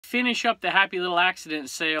finish up the Happy Little Accident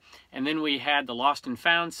sale, and then we had the Lost and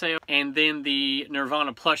Found sale, and then the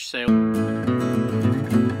Nirvana plush sale.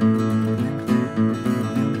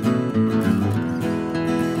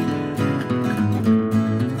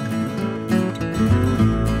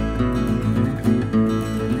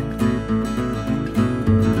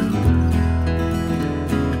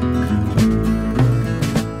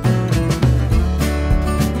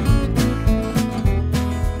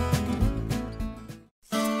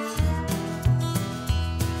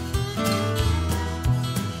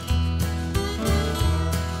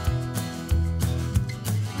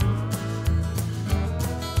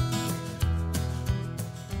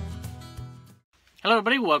 Hello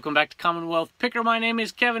everybody, welcome back to Commonwealth Picker. My name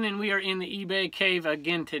is Kevin and we are in the eBay cave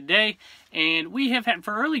again today. And we have had,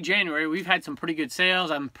 for early January, we've had some pretty good sales.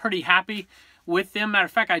 I'm pretty happy with them. Matter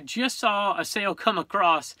of fact, I just saw a sale come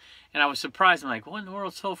across and I was surprised. I'm like, what in the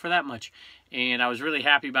world sold for that much? And I was really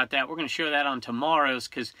happy about that. We're going to show that on tomorrow's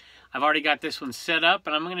because I've already got this one set up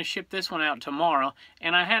and I'm going to ship this one out tomorrow.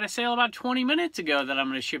 And I had a sale about 20 minutes ago that I'm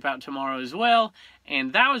going to ship out tomorrow as well.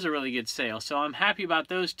 And that was a really good sale. So I'm happy about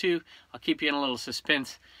those two. I'll keep you in a little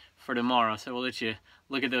suspense for tomorrow. So we'll let you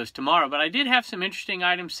look at those tomorrow. But I did have some interesting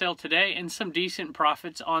items sell today and some decent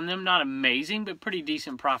profits on them. Not amazing, but pretty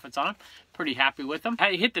decent profits on them. Pretty happy with them.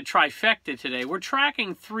 I hit the trifecta today. We're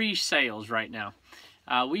tracking 3 sales right now.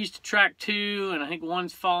 We used to track 2, and I think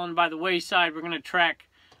one's fallen by the wayside. We're going to track,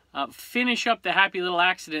 finish up the Happy Little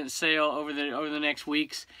Accident sale over the next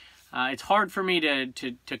weeks. It's hard for me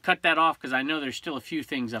to cut that off because I know there's still a few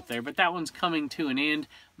things up there, but that one's coming to an end.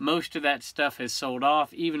 Most of that stuff has sold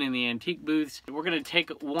off, even in the antique booths. We're going to take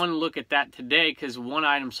one look at that today because one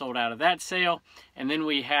item sold out of that sale. And then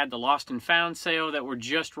we had the Lost and Found sale that we're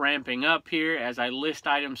just ramping up here as I list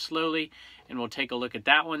items slowly. And we'll take a look at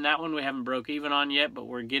that one. That one we haven't broke even on yet, but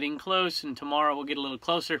we're getting close, and tomorrow we'll get a little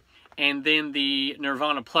closer. And then the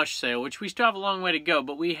Nirvana plush sale, which we still have a long way to go,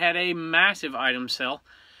 but we had a massive item sale.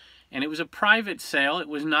 And it was a private sale. It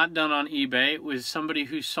was not done on eBay. It was somebody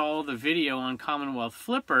who saw the video on Commonwealth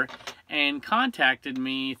Flipper and contacted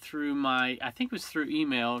me through my, I think it was through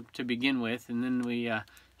email to begin with. And then we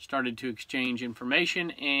started to exchange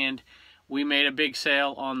information and we made a big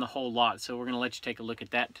sale on the whole lot. So we're going to let you take a look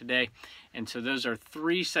at that today. And so those are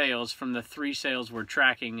 3 sales from the 3 sales we're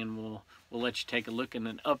tracking, and we'll let you take a look and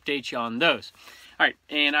then update you on those. All right,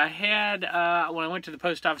 and I had, when I went to the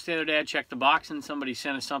post office the other day, I checked the box and somebody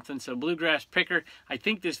sent us something. So Bluegrass Picker, I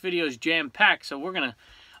think this video is jam-packed, so we're going to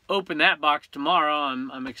open that box tomorrow.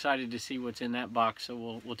 I'm excited to see what's in that box,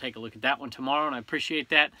 so we'll take a look at that one tomorrow, and I appreciate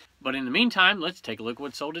that. But in the meantime, let's take a look at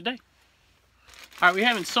what's sold today. All right, we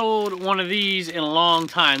haven't sold one of these in a long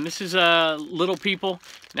time. This is Little People.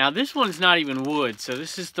 Now, this one's not even wood, so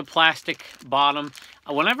this is the plastic bottom.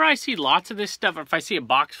 Whenever I see lots of this stuff, or if I see a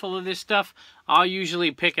box full of this stuff, I'll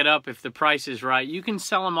usually pick it up if the price is right. You can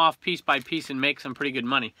sell them off piece by piece and make some pretty good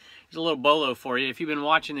money. Here's a little bolo for you. If you've been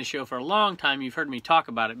watching the show for a long time, you've heard me talk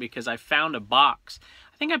about it because I found a box.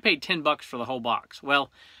 I think I paid 10 bucks for the whole box.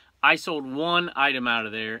 Well, I sold one item out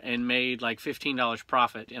of there and made like $15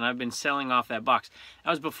 profit, and I've been selling off that box.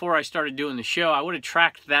 That was before I started doing the show. I would have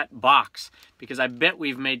tracked that box because I bet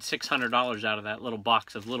we've made $600 out of that little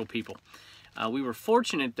box of Little People. We were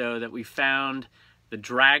fortunate, though, that we found the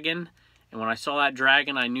dragon, and when I saw that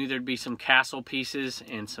dragon, I knew there'd be some castle pieces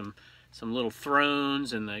and some little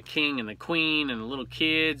thrones and the king and the queen and the little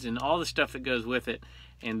kids and all the stuff that goes with it.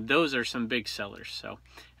 And those are some big sellers. So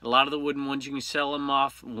a lot of the wooden ones, you can sell them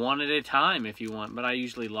off one at a time if you want, but I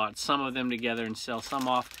usually lot some of them together and sell some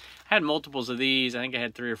off. I had multiples of these. I think I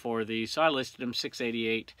had 3 or 4 of these, so I listed them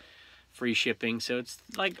 $6.88, free shipping. So it's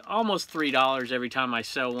like almost $3 every time I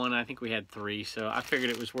sell one. I think we had 3, so I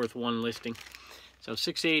figured it was worth one listing. So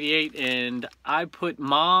 $6.88, and I put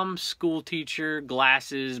mom, school teacher,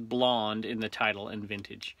 glasses, blonde in the title and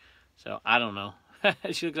vintage. So I don't know.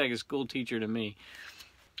 She looks like a school teacher to me.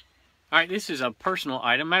 All right, this is a personal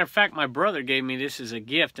item. Matter of fact, my brother gave me this as a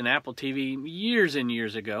gift, an Apple TV, years and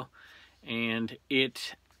years ago. And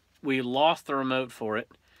we lost the remote for it.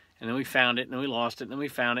 And then we found it, and then we lost it, and then we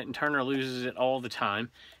found it. And Turner loses it all the time.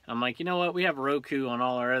 And I'm like, you know what? We have Roku on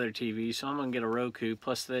all our other TVs, so I'm going to get a Roku.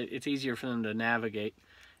 Plus, it's easier for them to navigate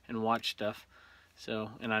and watch stuff.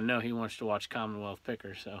 So, and I know he wants to watch Commonwealth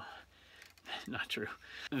Picker, so... Not true.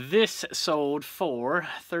 This sold for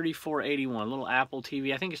 $34.81. Little Apple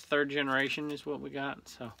TV. I think it's 3rd generation is what we got.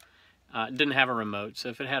 So it didn't have a remote. So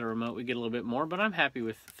if it had a remote, we'd get a little bit more. But I'm happy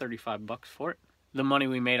with 35 bucks for it. The money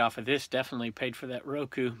we made off of this definitely paid for that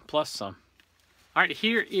Roku plus some. All right,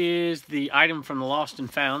 here is the item from the Lost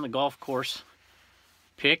and Found, the golf course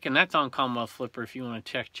pick. And that's on Commonwealth Flipper if you want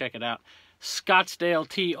to check it out. Scottsdale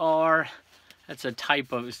TR. That's a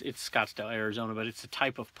type of, it's Scottsdale, Arizona, but it's a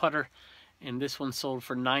type of putter. And this one sold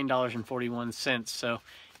for $9.41. So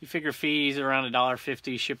you figure fees around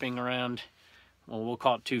 $1.50, shipping around, well, we'll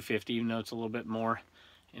call it $2.50, even though it's a little bit more.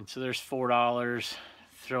 And so there's $4,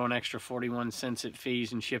 throw an extra 41 cents at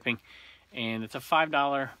fees and shipping. And it's a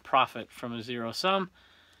 $5 profit from a zero sum.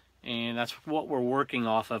 And that's what we're working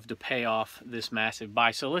off of to pay off this massive buy.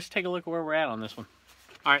 So let's take a look at where we're at on this one.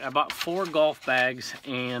 All right, I bought 4 golf bags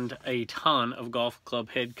and a ton of golf club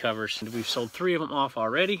head covers. And we've sold 3 of them off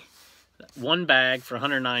already. 1 bag for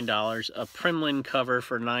 $109, a Primlin cover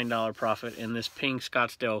for a $9 profit, and this pink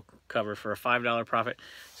Scottsdale cover for a $5 profit.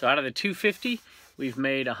 So out of the $250, we've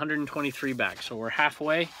made 123 back. So we're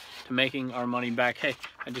halfway to making our money back. Hey,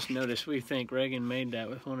 I just noticed we think Reagan made that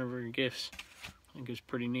with one of her gifts. I think it's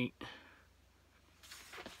pretty neat.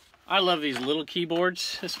 I love these little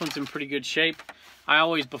keyboards. This one's in pretty good shape. I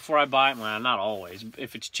always, before I buy it, well, not always,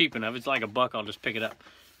 if it's cheap enough, it's like $1, I'll just pick it up.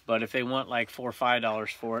 But if they want like $4 or $5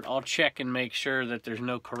 for it, I'll check and make sure that there's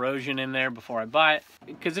no corrosion in there before I buy it.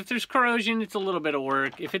 Because if there's corrosion, it's a little bit of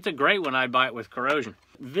work. If it's a great one, I'd buy it with corrosion.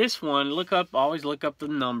 This one, always look up the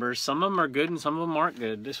numbers. Some of them are good and some of them aren't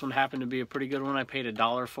good. This one happened to be a pretty good one. I paid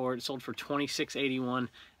 $1 for it. It sold for $26.81.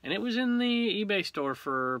 And it was in the eBay store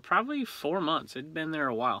for probably 4 months. It'd been there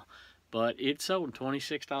a while. But it sold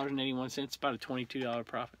 $26.81. It's about a $22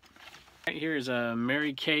 profit. Right here is a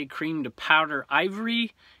Mary Kay cream to powder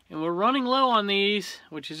ivory. And we're running low on these,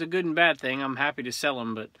 which is a good and bad thing. I'm happy to sell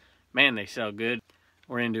them, but man, they sell good.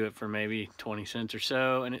 We're into it for maybe 20 cents or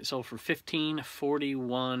so, and it sold for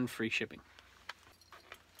 $15.41, free shipping.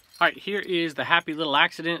 All right, here is the Happy Little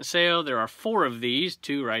Accident sale. There are 4 of these,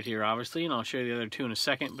 2 right here, obviously, and I'll show you the other 2 in a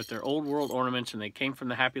second, but they're old world ornaments, and they came from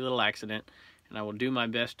the Happy Little Accident, and I will do my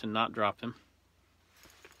best to not drop them.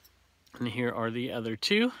 And here are the other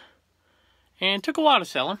 2, and it took a while to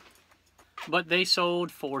sell them, but they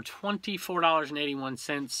sold for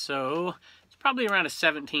 $24.81, so it's probably around a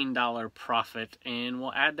 $17 profit, and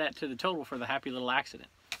we'll add that to the total for the Happy Little Accident.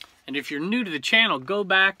 And if you're new to the channel, go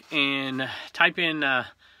back and type in, I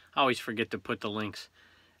always forget to put the links.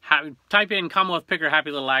 Type in Commonwealth Picker Happy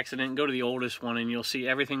Little Accident, go to the oldest one, and you'll see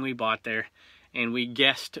everything we bought there. And we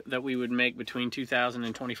guessed that we would make between $2,000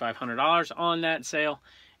 and $2,500 on that sale.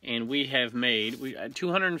 And we have made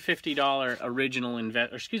 $250 original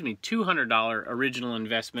 $200 original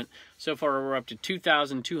investment. So far we're up to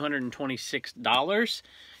 $2,226.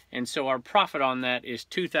 And so our profit on that is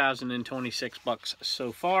 $2,026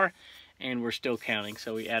 so far. And we're still counting,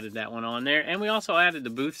 so we added that one on there. And we also added the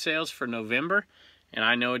booth sales for November. And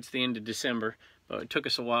I know it's the end of December, but it took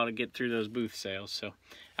us a while to get through those booth sales. So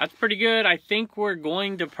that's pretty good. I think we're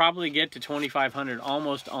going to probably get to $2,500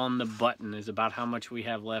 almost on the button is about how much we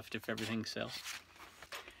have left if everything sells.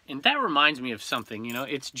 And that reminds me of something, you know,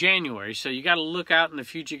 it's January, so you got to look out in the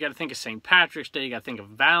future. You got to think of St. Patrick's Day, you got to think of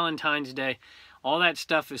Valentine's Day. All that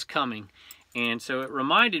stuff is coming. And so it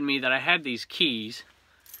reminded me that I had these keys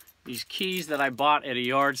that I bought at a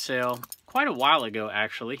yard sale quite a while ago,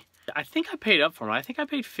 actually. I think I paid up for them. I think I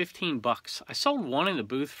paid 15 bucks. I sold one in the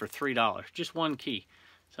booth for $3, just one key.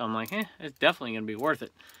 So I'm like, it's definitely going to be worth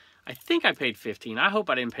it. I think I paid 15. I hope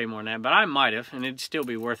I didn't pay more than that, but I might have, and it'd still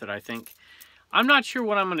be worth it, I think. I'm not sure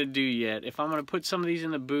what I'm going to do yet. If I'm going to put some of these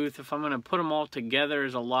in the booth, if I'm going to put them all together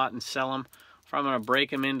as a lot and sell them, if I'm going to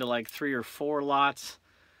break them into like 3 or 4 lots,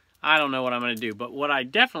 I don't know what I'm going to do. But what I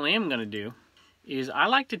definitely am going to do is I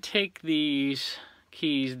like to take these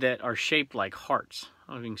keys that are shaped like hearts.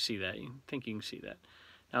 I don't know if you can see that. I think you can see that.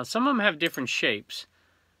 Now, some of them have different shapes.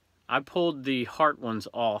 I pulled the heart ones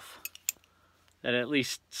off that at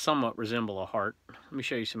least somewhat resemble a heart. Let me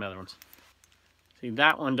show you some other ones. See,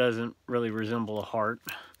 that one doesn't really resemble a heart.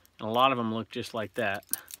 And a lot of them look just like that.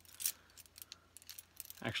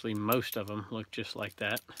 Actually, most of them look just like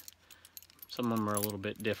that. Some of them are a little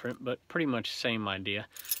bit different, but pretty much same idea.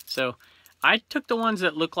 So I took the ones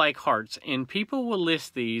that look like hearts, and people will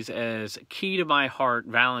list these as key to my heart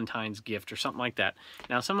Valentine's gift or something like that.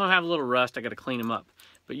 Now, some of them have a little rust. I got to clean them up.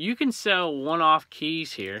 But you can sell one-off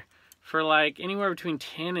keys here for like anywhere between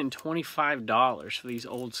 $10 and $25 for these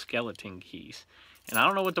old skeleton keys. And I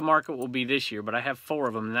don't know what the market will be this year, but I have 4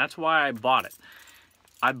 of them, and that's why I bought it.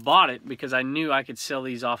 I bought it because I knew I could sell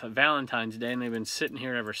these off at Valentine's Day, and they've been sitting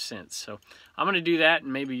here ever since. So I'm going to do that,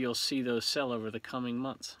 and maybe you'll see those sell over the coming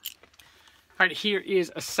months. All right, here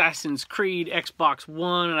is Assassin's Creed Xbox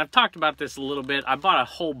One, and I've talked about this a little bit. I bought a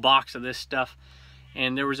whole box of this stuff,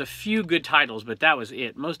 and there was a few good titles, but that was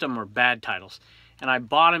it. Most of them were bad titles. And I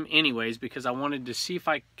bought them anyways because I wanted to see if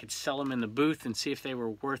I could sell them in the booth and see if they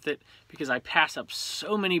were worth it, because I pass up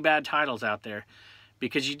so many bad titles out there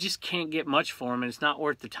because you just can't get much for them, and it's not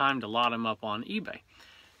worth the time to lot them up on eBay.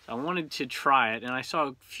 So I wanted to try it, and I saw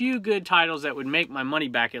a few good titles that would make my money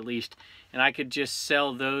back at least, and I could just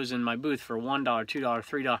sell those in my booth for $1, $2,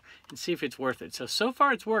 $3, and see if it's worth it. So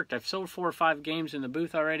far it's worked. I've sold 4 or 5 games in the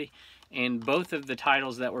booth already, and both of the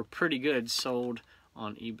titles that were pretty good sold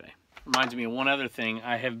on eBay. Reminds me of one other thing.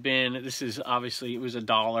 This is obviously, it was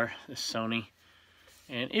 $1, this Sony,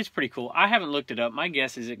 and it's pretty cool. I haven't looked it up. My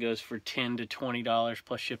guess is it goes for $10 to $20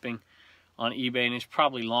 plus shipping on eBay, and it's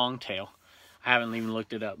probably long tail. I haven't even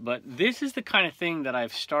looked it up, but this is the kind of thing that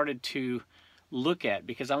I've started to look at,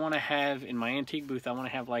 because I want to have, in my antique booth, I want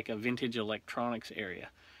to have like a vintage electronics area.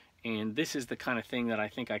 And this is the kind of thing that I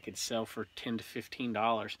think I could sell for $10 to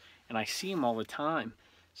 $15, and I see them all the time.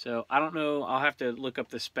 So I don't know, I'll have to look up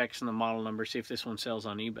the specs and the model number, see if this one sells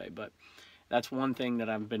on eBay, but that's one thing that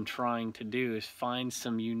I've been trying to do, is find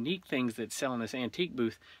some unique things that sell in this antique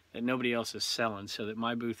booth that nobody else is selling, so that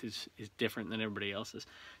my booth is different than everybody else's.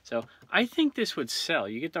 So I think this would sell.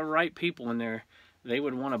 You get the right people in there, they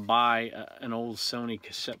would want to buy an old Sony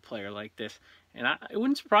cassette player like this. And it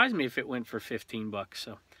wouldn't surprise me if it went for 15 bucks.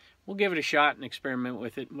 So we'll give it a shot and experiment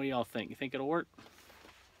with it. What do y'all think? You think it'll work?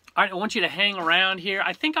 All right, I want you to hang around here.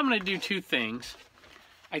 I think I'm going to do 2 things.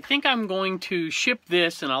 I think I'm going to ship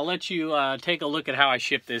this, and I'll let you take a look at how I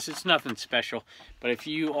ship this. It's nothing special, but if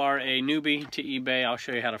you are a newbie to eBay, I'll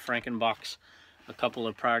show you how to Frankenbox a couple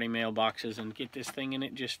of priority mail boxes and get this thing in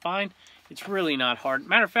it just fine. It's really not hard.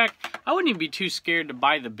 Matter of fact, I wouldn't even be too scared to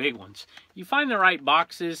buy the big ones. You find the right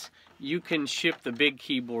boxes, you can ship the big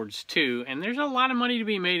keyboards too, and there's a lot of money to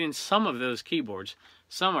be made in some of those keyboards.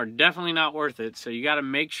 Some are definitely not worth it, so you got to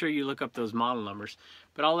make sure you look up those model numbers.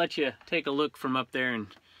 But I'll let you take a look from up there and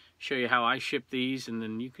show you how I ship these, and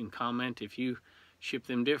then you can comment if you ship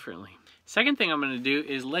them differently. Second thing I'm going to do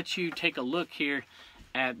is let you take a look here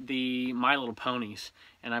at the My Little Ponies.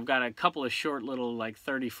 And I've got a couple of short little like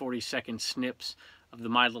 30-40 second snips of the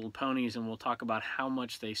My Little Ponies, and we'll talk about how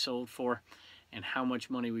much they sold for and how much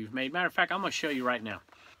money we've made. Matter of fact, I'm going to show you right now.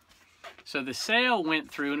 So the sale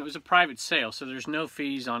went through, and it was a private sale, so there's no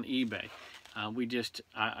fees on eBay.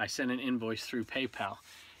 I sent an invoice through PayPal,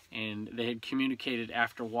 and they had communicated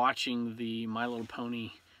after watching the My Little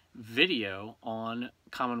Pony video on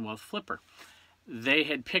Commonwealth Flipper. They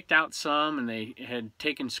had picked out some, and they had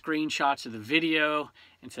taken screenshots of the video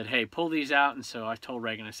and said, hey, pull these out. And so I told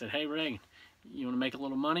Reagan, I said, hey, Reagan, you want to make a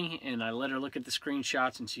little money? And I let her look at the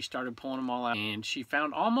screenshots, and she started pulling them all out. And she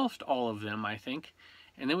found almost all of them, I think.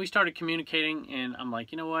 And then we started communicating, and I'm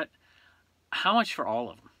like, you know what? How much for all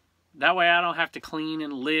of them? That way I don't have to clean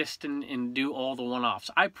and list and do all the one-offs.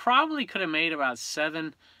 I probably could have made about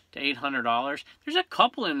 $700 to $800. There's a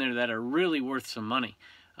couple in there that are really worth some money.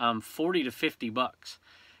 40 to 50 bucks.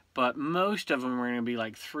 But most of them are going to be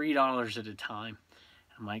like $3 at a time.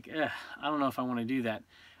 I'm like, I don't know if I want to do that.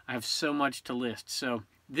 I have so much to list. So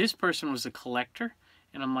this person was a collector,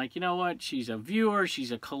 and I'm like, you know what? She's a viewer,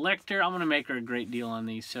 she's a collector. I'm going to make her a great deal on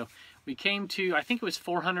these. So we came to, I think it was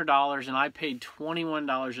 $400, and I paid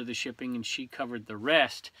 $21 of the shipping, and she covered the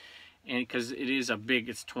rest. And because it is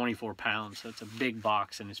it's 24 pounds, so it's a big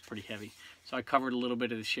box and it's pretty heavy. So I covered a little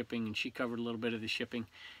bit of the shipping, and she covered a little bit of the shipping.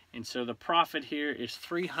 And so the profit here is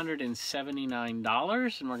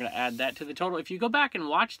 $379, and we're going to add that to the total. If you go back and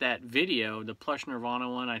watch that video, the Plush Nirvana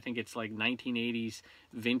one, I think it's like 1980s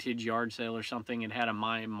vintage yard sale or something. It had a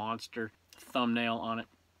My Monster thumbnail on it,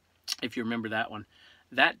 if you remember that one.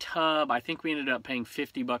 That tub, I think we ended up paying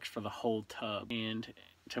 50 bucks for the whole tub. And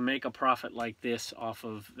to make a profit like this off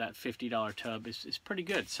of that $50 tub is pretty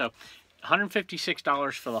good. So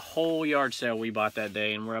 $156 for the whole yard sale we bought that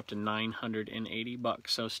day, and we're up to 980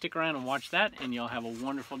 bucks. So stick around and watch that, and y'all have a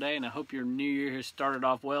wonderful day, and I hope your new year has started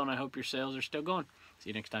off well, and I hope your sales are still going.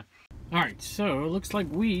 See you next time. All right, so it looks like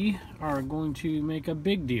we are going to make a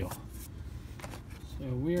big deal. So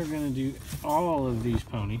we are going to do all of these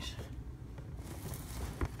ponies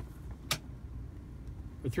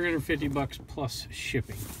for 350 bucks plus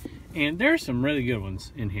shipping. And there's some really good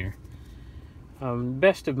ones in here.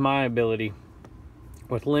 Best of my ability,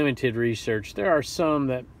 with limited research, there are some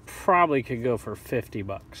that probably could go for 50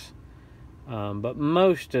 bucks. But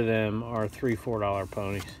most of them are $3, $4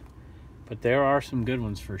 ponies. But there are some good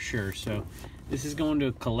ones for sure. So this is going to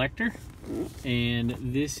a collector, and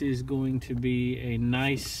this is going to be a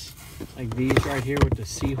nice, like these right here with the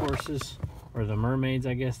seahorses, or the mermaids,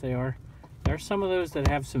 I guess they are. There are some of those that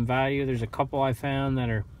have some value. There's a couple I found that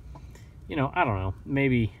are, you know, I don't know,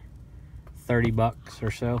 maybe 30 bucks or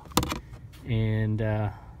so. And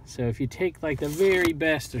so if you take like the very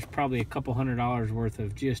best, there's probably a couple $100 worth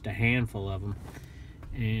of just a handful of them.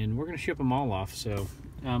 And we're going to ship them all off. So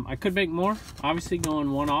I could make more, obviously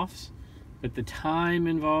going one-offs, but the time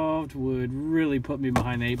involved would really put me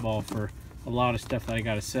behind the 8 ball for a lot of stuff that I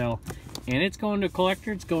got to sell. And it's going to a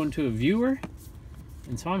collector, it's going to a viewer,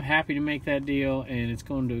 and so I'm happy to make that deal, and it's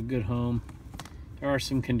going to a good home. There are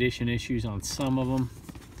some condition issues on some of them,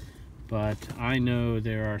 but I know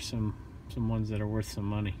there are some ones that are worth some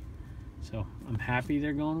money. So I'm happy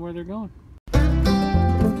they're going where they're going.